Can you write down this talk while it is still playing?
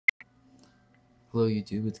Hello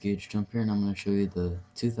YouTube, it's Gage Jump here, and I'm going to show you the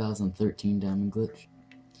 2013 Diamond Glitch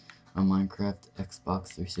on Minecraft Xbox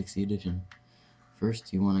 360 Edition.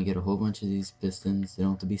 First, you want to get a whole bunch of these pistons. They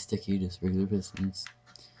don't have to be sticky, just regular pistons.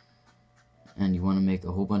 And you want to make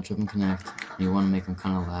a whole bunch of them connect, and you want to make them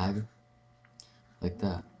kind of lag, like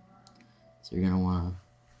that. So you're going to want to,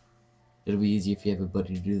 it'll be easy if you have a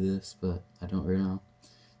buddy to do this, but I don't right now.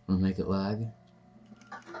 You want to make it lag,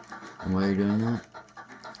 and while you're doing that,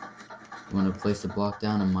 you want to place the block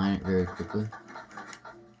down and mine it very quickly.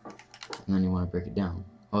 And then you want to break it down.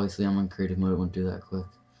 Obviously I'm on creative mode, it won't do that quick.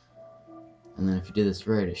 And then if you did this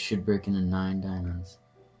right, it should break into 9 diamonds.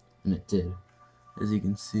 And it did. As you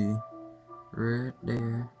can see, right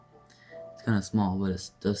there. It's kind of small, but it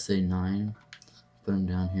does say 9. Put them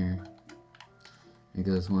down here. It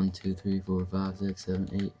goes 1, 2, 3, 4, 5, 6, 7,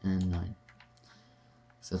 8, and 9.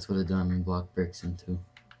 So that's what a diamond block breaks into.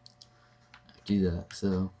 I do that,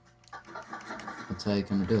 so that's how you're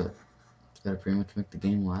gonna do it. It's gotta pretty much make the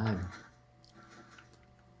game lag.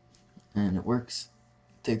 And it works.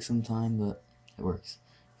 It takes some time, but it works.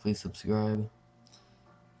 Please subscribe,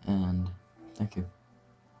 and thank you.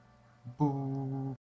 Boo.